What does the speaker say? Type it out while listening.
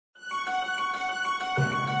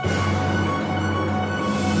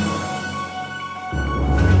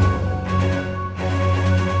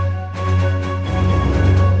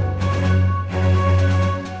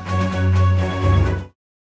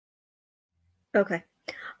Okay.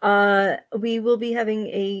 We will be having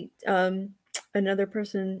a another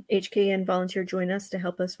person, HKN volunteer, join us to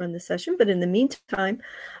help us run the session. But in the meantime,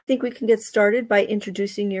 I think we can get started by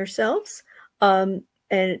introducing yourselves. And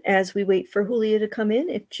as we wait for Julia to come in,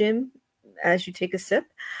 if Jim, as you take a sip,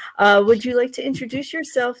 would you like to introduce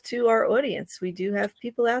yourself to our audience? We do have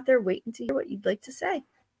people out there waiting to hear what you'd like to say.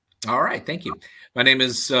 All right, thank you. My name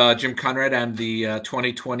is Jim Conrad. I'm the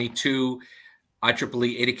 2022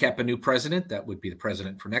 IEEE Kappa new president. That would be the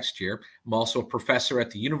president for next year. I'm also a professor at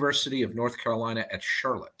the University of North Carolina at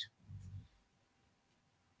Charlotte.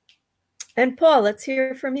 And Paul, let's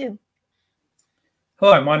hear from you.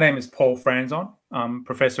 Hello, my name is Paul Franzon. I'm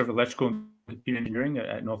professor of electrical and computer engineering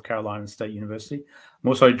at North Carolina State University. I'm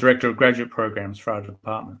also director of graduate programs for our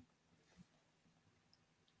department.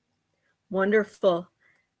 Wonderful.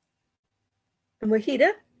 And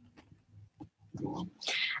Wahida?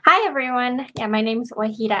 Hi, everyone. Yeah, my name is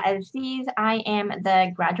Wahida Aziz. I am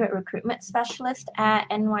the graduate recruitment specialist at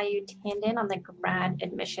NYU Tandon on the grad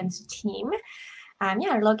admissions team.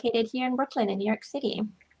 Yeah, located here in Brooklyn in New York City.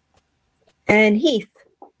 And Heath.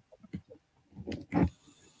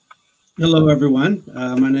 Hello, everyone.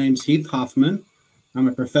 My name's Heath Hoffman. I'm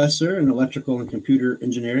a professor in electrical and computer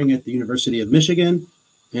engineering at the University of Michigan,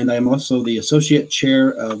 and I'm also the associate chair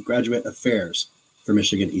of graduate affairs for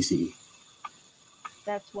Michigan ECE.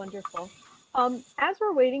 That's wonderful. As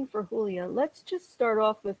we're waiting for Julia, let's just start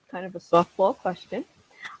off with kind of a softball question.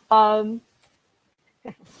 From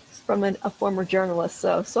a former journalist,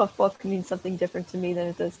 so softball can mean something different to me than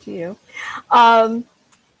it does to you.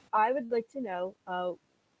 I would like to know,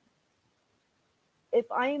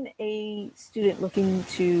 if I'm a student looking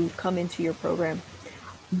to come into your program,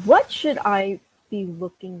 what should I be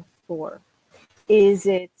looking for? Is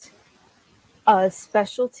it a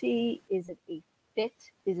specialty? Is it a fit?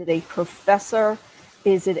 Is it a professor?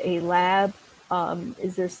 Is it a lab?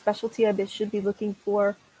 Is there a specialty I should be looking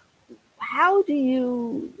for? How do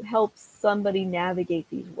you help somebody navigate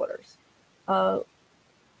these waters? Wahida,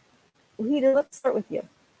 let's start with you.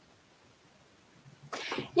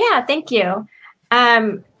 Yeah, thank you.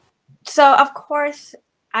 So of course,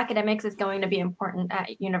 academics is going to be important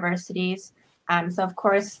at universities. So of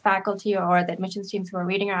course, faculty or the admissions teams who are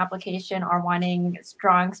reading our application are wanting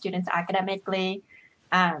strong students academically.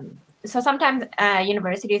 So sometimes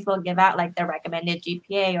universities will give out like the recommended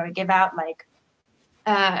GPA or give out like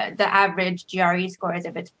the average GRE scores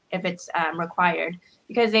if it's required,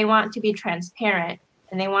 because they want to be transparent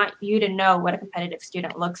and they want you to know what a competitive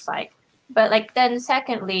student looks like. But like then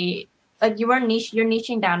secondly, like you're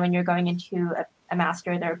niching down when you're going into a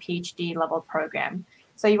master's or a PhD level program.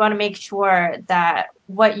 So you want to make sure that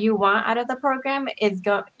what you want out of the program is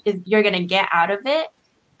you're going to get out of it.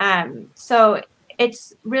 So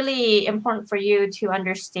it's really important for you to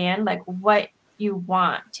understand like what you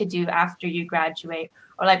want to do after you graduate,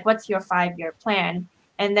 or like what's your 5-year plan,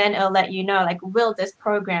 and then it'll let you know like, will this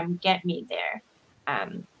program get me there?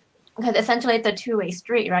 Because essentially it's a two-way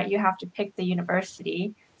street, right? You have to pick the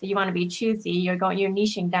university, so you want to be choosy. You're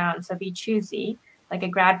niching down, so be choosy. Like a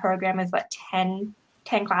grad program is what, 10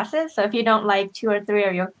 classes. So if you don't like 2 or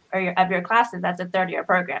 3 of your classes, that's a third-year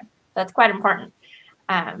program. That's quite important.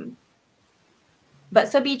 But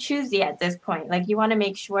so be choosy at this point. Like you want to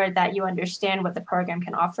make sure that you understand what the program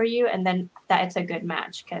can offer you, and then that it's a good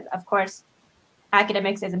match. Because of course,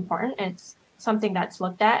 academics is important. And it's something that's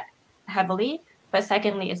looked at heavily. But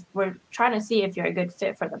secondly, we're trying to see if you're a good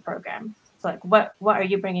fit for the program. So like, what are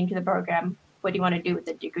you bringing to the program? What do you want to do with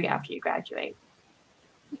the degree after you graduate?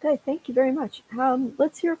 Okay, thank you very much.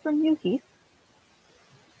 Let's hear from you, Heath.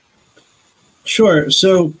 Sure.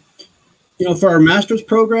 So, for our master's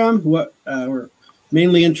program, what we're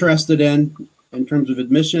mainly interested in terms of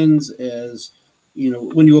admissions is,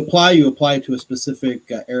 when you apply to a specific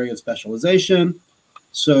area of specialization.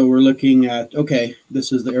 So we're looking at, okay,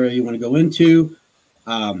 this is the area you want to go into.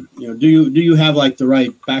 Do you have like the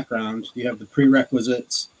right background? Do you have the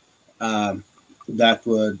prerequisites that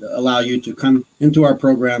would allow you to come into our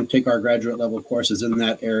program, take our graduate level courses in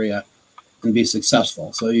that area, and be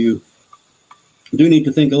successful? So you do need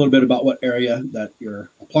to think a little bit about what area that you're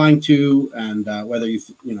applying to, and whether you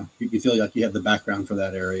feel like you have the background for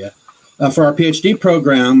that area. For our PhD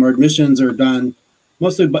program, our admissions are done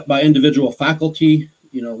mostly by individual faculty,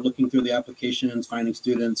 looking through the applications, finding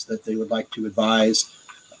students that they would like to advise.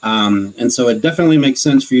 And so it definitely makes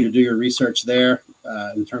sense for you to do your research there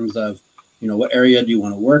in terms of, what area do you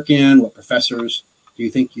want to work in? What professors do you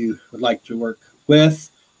think you would like to work with?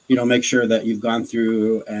 Make sure that you've gone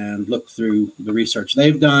through and looked through the research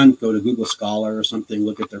they've done. Go to Google Scholar or something,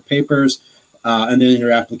 look at their papers, and then in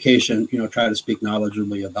your application, try to speak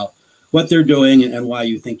knowledgeably about what they're doing and why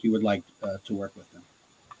you think you would like to work with them.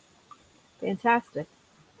 Fantastic.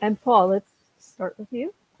 And Paul, let's start with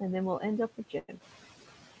you, and then we'll end up with Jim.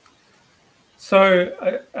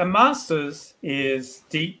 So a master's is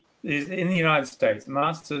in the United States. A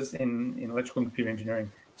master's in electrical and computer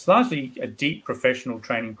engineering. It's largely a deep professional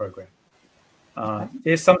training program.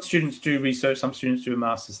 Yes, some students do research, some students do a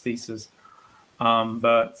master's thesis,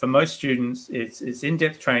 but for most students, it's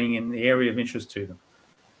in-depth training in the area of interest to them.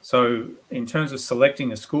 So in terms of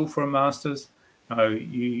selecting a school for a master's,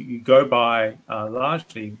 you go by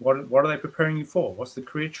largely what are they preparing you for? What's the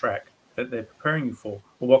career track that they're preparing you for?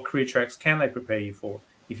 Or what career tracks can they prepare you for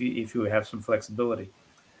if you have some flexibility?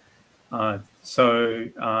 And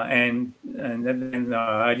then the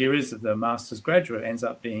idea is that the master's graduate ends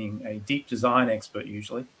up being a deep design expert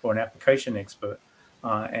usually, or an application expert,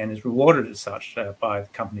 and is rewarded as such by the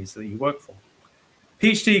companies that you work for.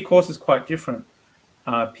 PhD, of course, is quite different.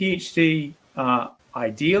 PhD,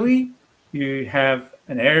 ideally, you have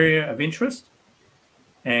an area of interest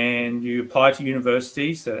and you apply to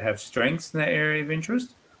universities that have strengths in that area of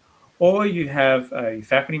interest, or you have a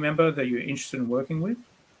faculty member that you're interested in working with,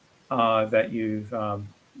 that you've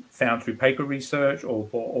found through paper research or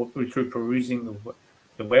through perusing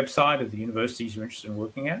the website of the universities you're interested in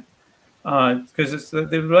working at. Because it's the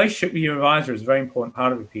relationship with your advisor is a very important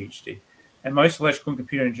part of a PhD. And most electrical and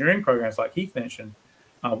computer engineering programs, like Heath mentioned,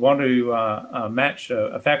 want to match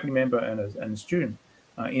a faculty member and a student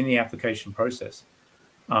in the application process.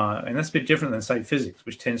 And that's a bit different than, say, physics,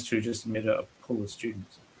 which tends to just admit a pool of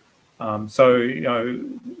students. So,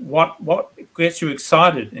 what gets you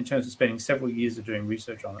excited in terms of spending several years of doing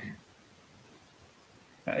research on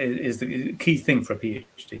it is the key thing for a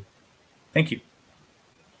PhD. Thank you.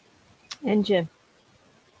 And Jim.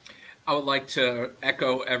 I would like to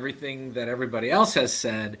echo everything that everybody else has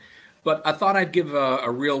said, but I thought I'd give a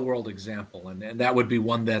real world example, and that would be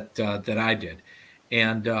one that I did.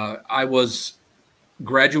 And I was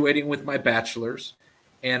graduating with my bachelor's,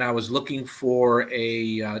 and I was looking for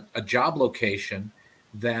a job location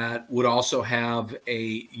that would also have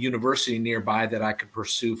a university nearby that I could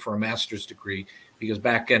pursue for a master's degree, because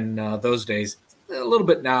back in those days, a little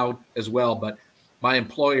bit now as well, but my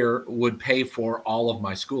employer would pay for all of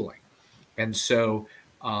my schooling. And so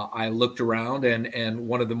I looked around, and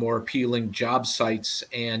one of the more appealing job sites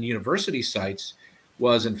and university sites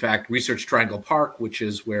was, in fact, Research Triangle Park, which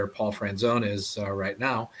is where Paul Franzone is right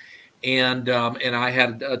now. And I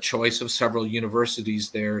had a choice of several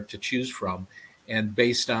universities there to choose from. And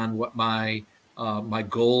based on what my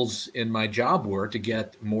goals in my job were, to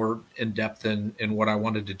get more in depth in what I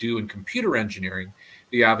wanted to do in computer engineering,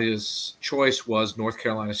 the obvious choice was North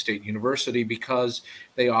Carolina State University, because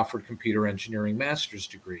they offered computer engineering master's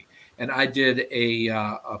degree. And I did a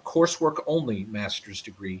coursework only master's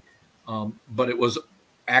degree, but it was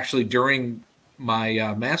actually during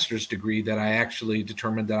my master's degree that I actually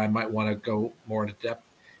determined that I might want to go more into depth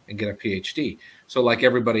and get a PhD. So like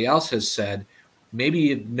everybody else has said,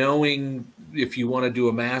 maybe knowing if you want to do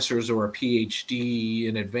a master's or a PhD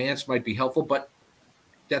in advance might be helpful, but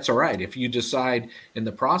that's all right. If you decide in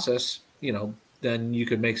the process, then you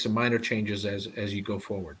could make some minor changes as you go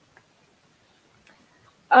forward.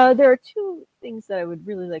 There are two things that I would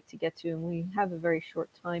really like to get to, and we have a very short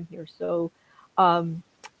time here. So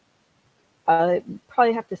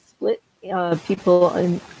probably have to split people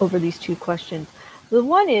over these two questions. The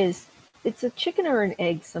one is, it's a chicken or an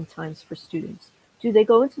egg sometimes for students. Do they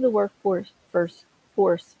go into the workforce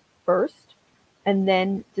first and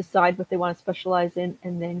then decide what they want to specialize in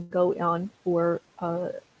and then go on for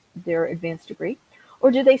their advanced degree?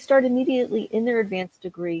 Or do they start immediately in their advanced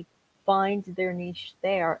degree, find their niche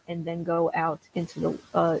there, and then go out into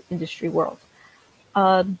the industry world?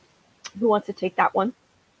 Who wants to take that one?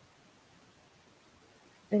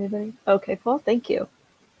 Anybody? Okay, Paul, thank you.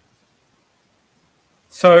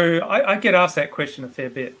 So I get asked that question a fair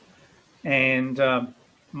bit. And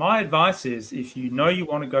my advice is, if you know you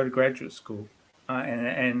want to go to graduate school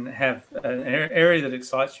and have an area that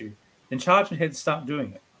excites you, then charge ahead and start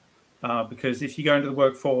doing it. Because if you go into the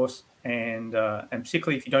workforce and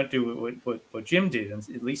particularly if you don't do what Jim did, and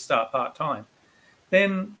at least start part-time,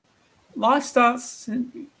 then life starts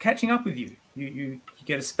catching up with you. You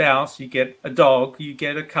get a spouse, you get a dog, you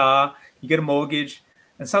get a car, you get a mortgage,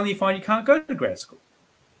 and suddenly you find you can't go to grad school.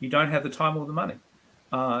 You don't have the time or the money.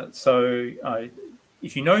 So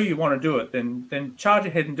if you know you want to do it, then charge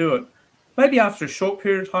ahead and do it. Maybe after a short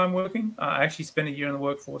period of time working. I actually spent a year in the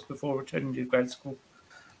workforce before returning to grad school.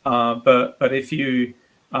 But if you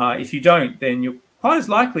don't, then you're quite as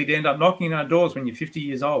likely to end up knocking on our doors when you're 50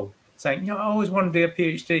 years old, saying, I always wanted to do a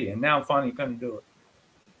PhD, and now I'm finally going to do it.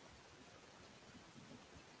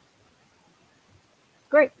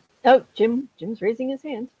 Oh, Jim's raising his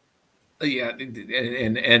hand. Yeah,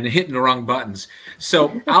 and hitting the wrong buttons.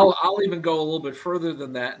 So I'll even go a little bit further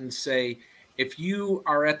than that and say, if you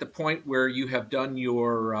are at the point where you have done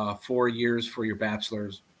your 4 years for your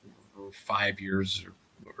bachelor's, or 5 years,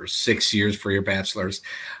 or 6 years for your bachelor's,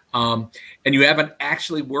 and you haven't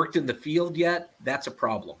actually worked in the field yet, that's a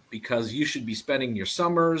problem, because you should be spending your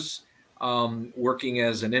summers working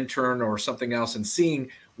as an intern or something else and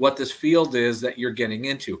seeing what this field is that you're getting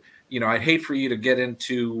into. You know, I'd hate for you to get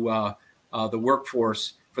into the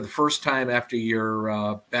workforce for the first time after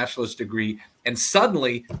your bachelor's degree and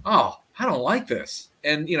suddenly, oh, I don't like this.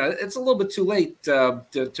 And, you know, it's a little bit too late to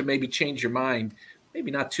maybe change your mind.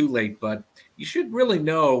 Maybe not too late, but you should really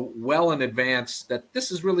know well in advance that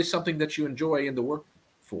this is really something that you enjoy in the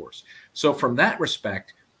workforce. So from that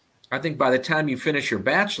respect, I think by the time you finish your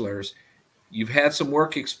bachelor's, you've had some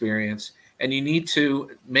work experience, and you need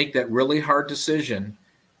to make that really hard decision.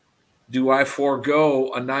 Do I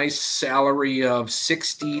forego a nice salary of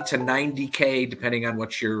 60 to 90K, depending on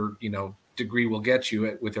what your, you know, degree will get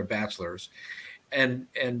you with your bachelor's, and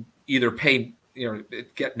either pay, you know,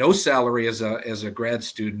 get no salary as a grad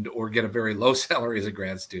student, or get a very low salary as a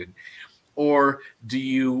grad student? Or do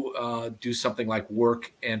you do something like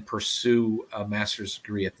work and pursue a master's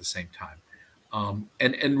degree at the same time?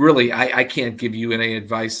 And really, I can't give you any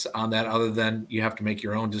advice on that other than you have to make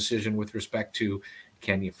your own decision with respect to,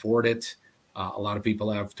 can you afford it? A lot of people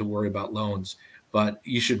have to worry about loans, but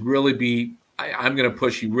you should really be, I'm going to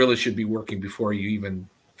push, you really should be working before you even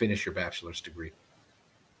finish your bachelor's degree.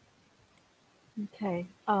 Okay.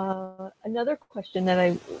 Another question that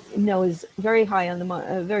I know is very high on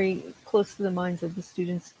the very close to the minds of the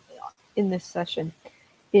students in this session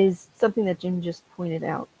is something that Jim just pointed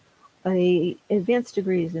out. An advanced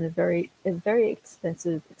degree is a very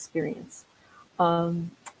expensive experience.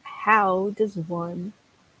 How does one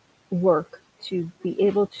work to be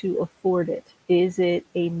able to afford it? Is it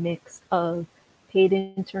a mix of paid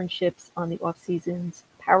internships on the off seasons,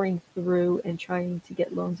 powering through and trying to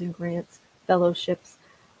get loans and grants, fellowships?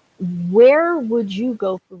 Where would you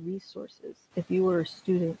go for resources if you were a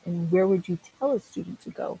student, and where would you tell a student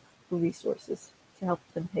to go for resources to help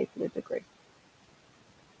them pay for their degree?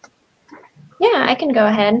 Yeah, I can go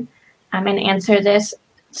ahead and answer this.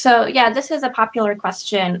 So yeah, this is a popular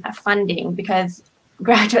question of funding, because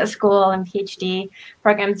graduate school and PhD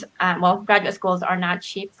programs, well, graduate schools are not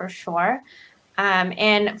cheap for sure.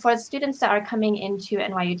 And for students that are coming into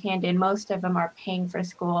NYU Tandon, most of them are paying for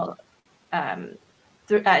school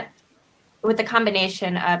with a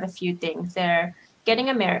combination of a few things. They're getting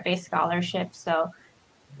a merit-based scholarship. So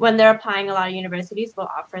when they're applying, a lot of universities will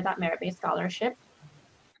offer that merit-based scholarship.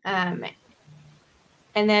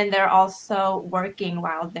 And then they're also working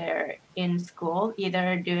while they're in school,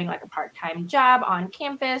 either doing like a part-time job on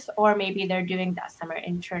campus, or maybe they're doing that summer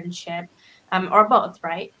internship, or both,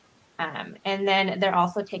 right? And then they're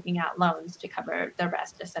also taking out loans to cover the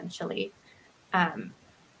rest, essentially. And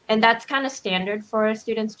that's kind of standard for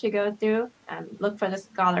students to go through. Look for the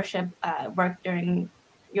scholarship, work during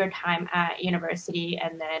your time at university,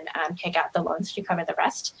 and then take out the loans to cover the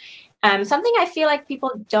rest. Something I feel like people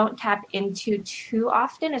don't tap into too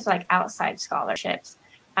often is like outside scholarships.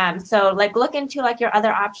 So like look into like your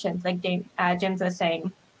other options, like Jim was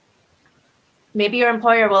saying. Maybe your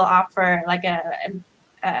employer will offer like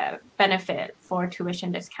a benefit for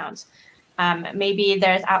tuition discounts. Maybe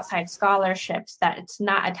there's outside scholarships that it's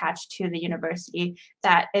not attached to the university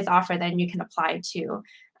that is offered, then you can apply to.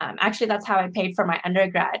 Actually, that's how I paid for my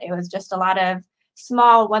undergrad. It was just a lot of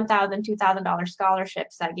small $1,000, $2,000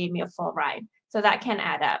 scholarships that gave me a full ride. So that can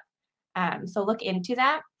add up. So look into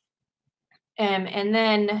that. And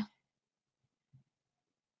then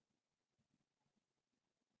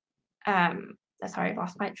sorry, I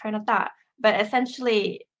lost my train of thought. But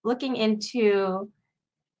essentially looking into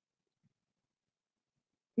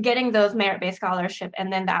getting those merit-based scholarship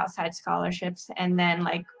and then the outside scholarships, and then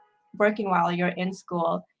like working while you're in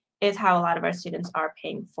school is how a lot of our students are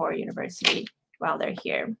paying for university while they're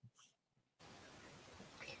here.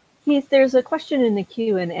 Keith, there's a question in the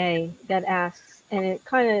Q&A that asks, and it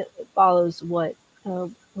kind of follows what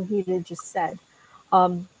Wahida just said.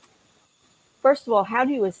 First of all, how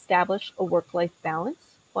do you establish a work-life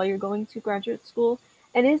balance while you're going to graduate school?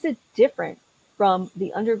 And is it different from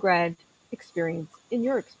the undergrad experience in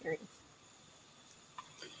your experience?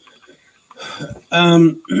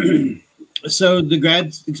 So the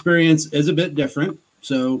grad experience is a bit different.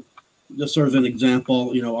 So just sort of an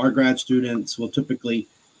example, you know, our grad students will typically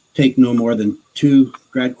take no more than 2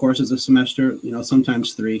 grad courses a semester, you know,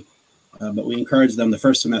 sometimes 3, but we encourage them the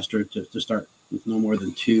first semester to start with no more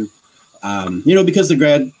than 2, you know, because the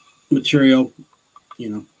grad material,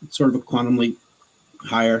 sort of a quantum leap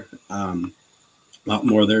higher. A lot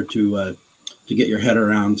more there to get your head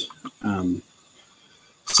around.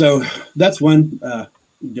 So that's one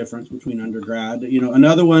difference between undergrad.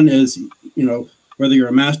 Another one is, whether you're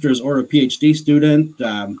a master's or a PhD student,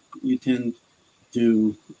 you tend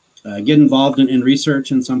to get involved in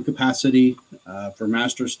research in some capacity. For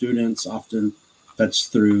master's students, often that's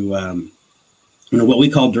through what we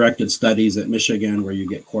call directed studies at Michigan, where you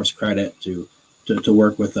get course credit to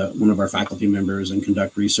work with one of our faculty members and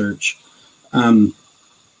conduct research.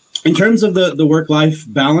 In terms of the work-life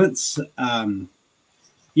balance,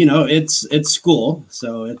 it's school,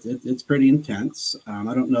 so it's pretty intense.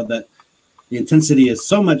 I don't know that the intensity is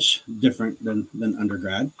so much different than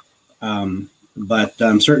undergrad, but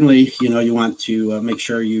certainly, you want to make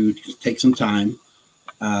sure you take some time,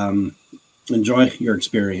 enjoy your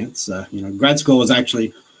experience. Grad school was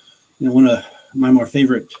actually, one of my more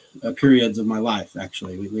favorite periods of my life.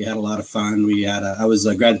 Actually, we had a lot of fun. I was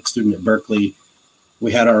a grad student at Berkeley.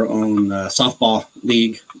 We had our own softball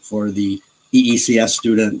league for the EECS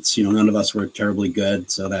students. None of us were terribly good,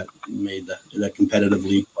 so that made the competitive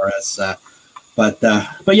league for us. But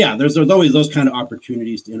yeah, there's always those kind of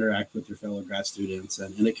opportunities to interact with your fellow grad students,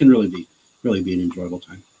 and it can really be an enjoyable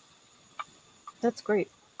time. That's great.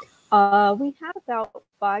 We have about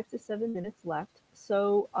 5 to 7 minutes left.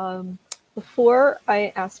 So before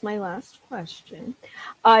I ask my last question,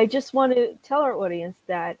 I just want to tell our audience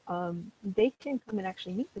that they can come and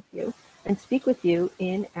actually meet with you and speak with you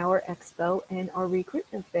in our expo and our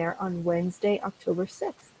recruitment fair on Wednesday, October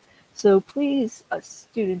 6th. So please,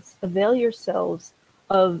 students, avail yourselves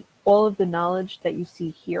of all of the knowledge that you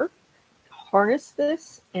see here. Harness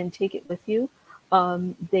this and take it with you.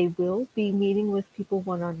 They will be meeting with people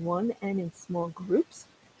one-on-one and in small groups.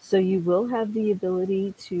 So you will have the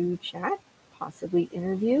ability to chat, possibly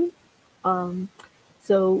interview.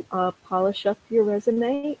 So polish up your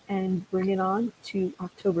resume and bring it on to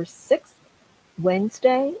October 6th,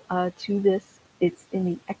 Wednesday, to this. It's in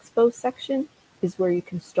the expo section is where you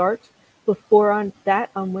can start. Before on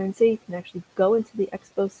Wednesday, you can actually go into the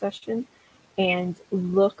expo session and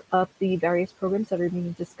look up the various programs that are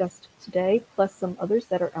being discussed today, plus some others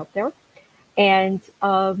that are out there, and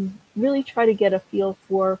really try to get a feel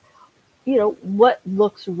for, what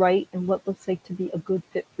looks right and what looks like to be a good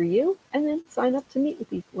fit for you, and then sign up to meet with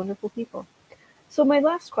these wonderful people. So my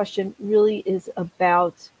last question really is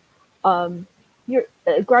about your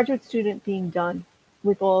graduate student being done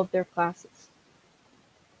with all of their classes.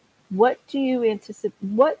 What do you anticipate?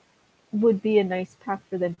 What would be a nice path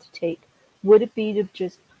for them to take? Would it be to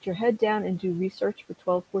just put your head down and do research for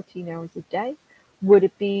 12, 14 hours a day? Would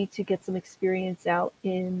it be to get some experience out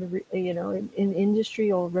in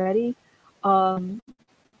industry already?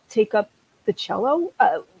 Take up the cello?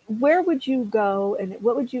 Where would you go, and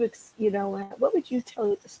what would you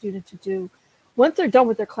tell a student to do once they're done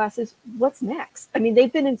with their classes? What's next? I mean,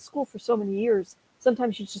 they've been in school for so many years.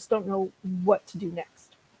 Sometimes you just don't know what to do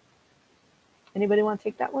next. Anybody want to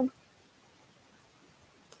take that one?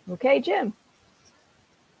 Okay, Jim.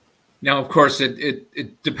 Now, of course,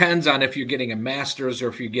 it depends on if you're getting a master's or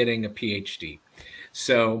if you're getting a PhD.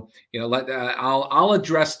 So, I'll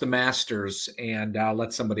address the master's and I'll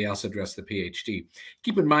let somebody else address the PhD.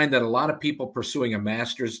 Keep in mind that a lot of people pursuing a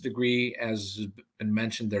master's degree, as has been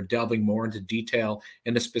mentioned, they're delving more into detail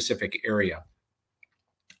in a specific area.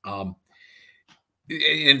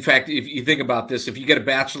 In fact, if you think about this, if you get a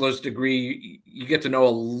bachelor's degree, you get to know a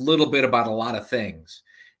little bit about a lot of things.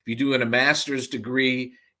 If you do a master's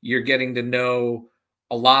degree, you're getting to know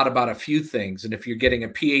a lot about a few things. And if you're getting a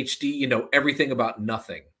PhD, you know everything about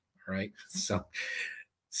nothing, right?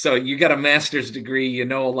 So you got a master's degree, you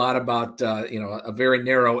know a lot about, a very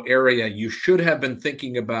narrow area. You should have been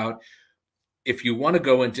thinking about, if you want to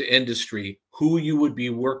go into industry, who you would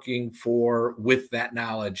be working for with that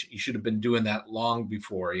knowledge. You should have been doing that long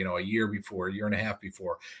before, a year before, a year and a half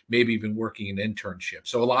before, maybe even working an internship.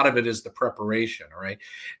 So a lot of it is the preparation, all right?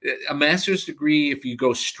 A master's degree, if you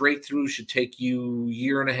go straight through, should take you a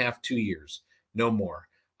year and a half, 2 years, no more.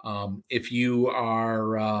 If you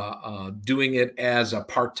are doing it as a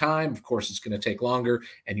part-time, of course, it's going to take longer,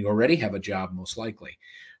 and you already have a job most likely.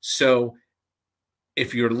 So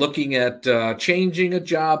if you're looking at changing a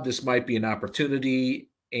job, this might be an opportunity.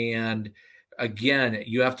 And again,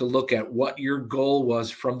 you have to look at what your goal was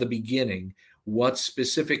from the beginning, what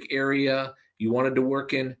specific area you wanted to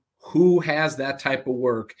work in, who has that type of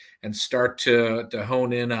work, and start to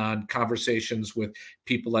hone in on conversations with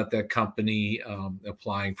people at that company,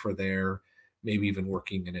 applying for their, maybe even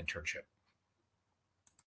working an internship.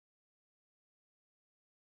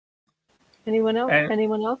 Anyone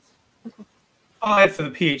else? I'll add for the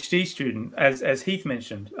PhD student, as Heath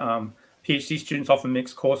mentioned, PhD students often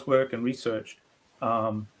mix coursework and research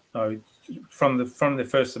from the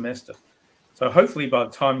first semester. So hopefully by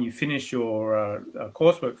the time you finish your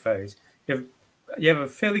coursework phase, you have a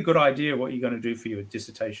fairly good idea what you're going to do for your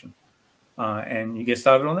dissertation, and you get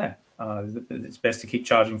started on that. It's best to keep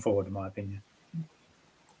charging forward, in my opinion.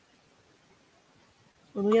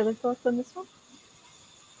 Any other thoughts on this one?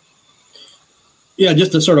 Yeah,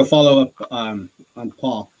 just to sort of follow up on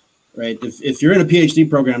Paul, right? If you're in a PhD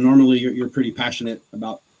program, normally you're pretty passionate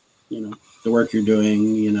about, the work you're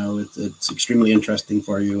doing. It's extremely interesting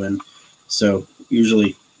for you, and so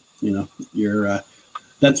usually, you're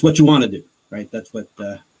that's what you want to do, right? That's what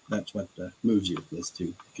moves you, is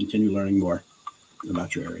to continue learning more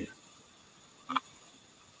about your area.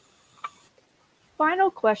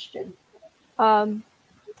 Final question. I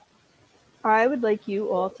would like you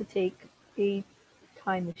all to take a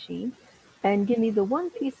time machine and give me the one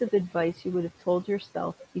piece of advice you would have told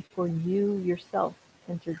yourself before you yourself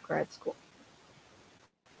entered grad school.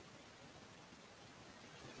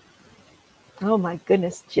 Oh my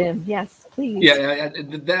goodness, Jim. Yes, please. Yeah,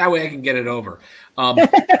 that way I can get it over.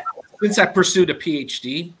 Since I pursued a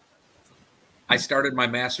PhD, I started my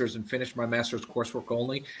master's and finished my master's coursework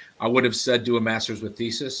only. I would have said do a master's with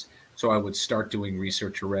thesis, so I would start doing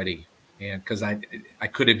research already. And because I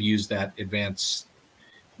could have used that advanced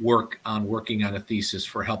work on working on a thesis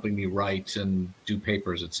for helping me write and do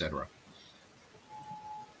papers, etc.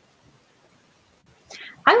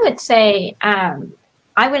 I would say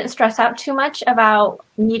I wouldn't stress out too much about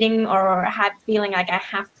needing or feeling like I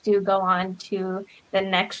have to go on to the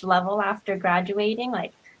next level after graduating.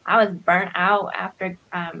 Like, I was burnt out after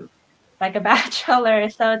like a bachelor.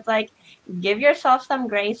 So it's like, give yourself some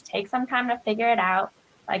grace, take some time to figure it out.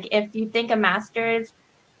 Like, if you think a master's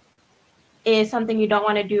is something you don't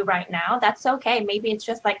want to do right now, that's okay. Maybe it's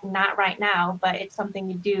just like not right now, but it's something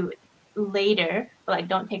you do later. But like,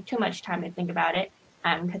 don't take too much time to think about it.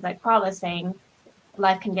 Because like Paul was saying,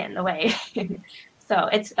 life can get in the way. So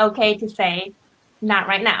it's okay to say not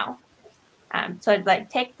right now. So it's like,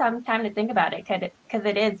 take some time to think about it, because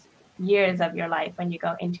it is years of your life when you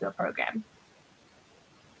go into a program.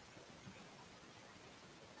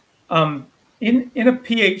 In a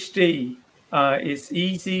PhD, it's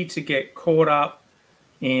easy to get caught up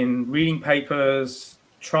in reading papers,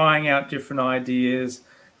 trying out different ideas,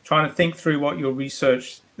 trying to think through what your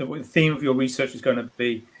research, the theme of your research is going to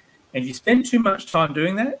be. And if you spend too much time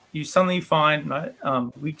doing that, you suddenly find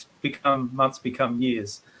weeks become months, become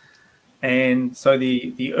years. And so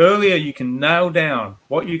the earlier you can nail down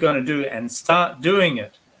what you're going to do and start doing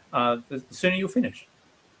it, the sooner you'll finish.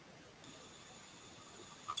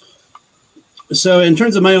 So in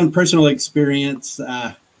terms of my own personal experience,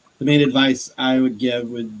 the main advice I would give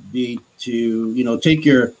would be to, take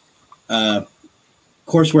your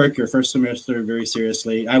coursework, your first semester, very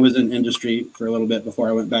seriously. I was in industry for a little bit before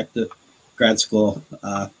I went back to grad school,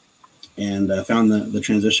 and found the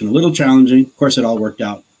transition a little challenging. Of course, it all worked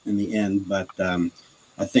out in the end, but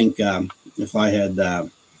I think if I had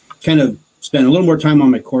kind of spent a little more time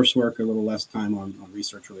on my coursework, a little less time on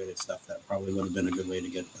research-related stuff, that probably would have been a good way to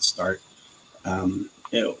get a start.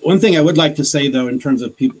 One thing I would like to say, though, in terms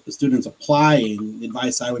of students applying, the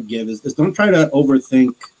advice I would give is don't try to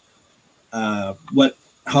overthink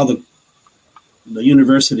how the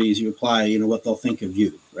universities you apply, what they'll think of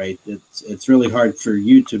you, right? It's really hard for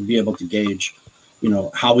you to be able to gauge,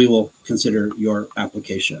 how we will consider your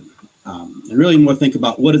application, and really more think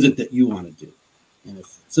about what is it that you want to do, and if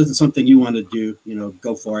this isn't something you want to do,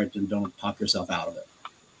 go for it and don't talk yourself out of it.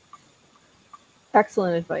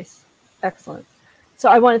 Excellent advice. Excellent. So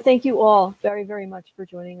I want to thank you all very, very much for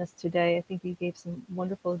joining us today. I think you gave some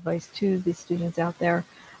wonderful advice to the students out there.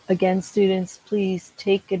 Again, students, please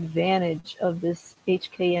take advantage of this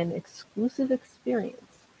HKN exclusive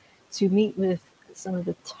experience to meet with some of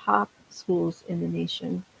the top schools in the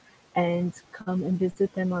nation and come and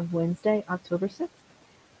visit them on Wednesday, October 6th.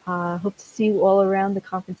 Hope to see you all around the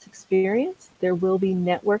conference experience. There will be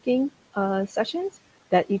networking sessions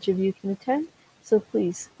that each of you can attend. So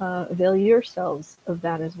please avail yourselves of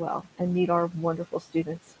that as well and meet our wonderful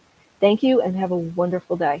students. Thank you and have a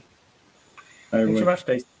wonderful day. Thanks so much,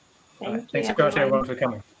 Stacey. Thank you, Thanks so much, everyone, for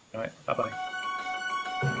coming. All right, bye-bye.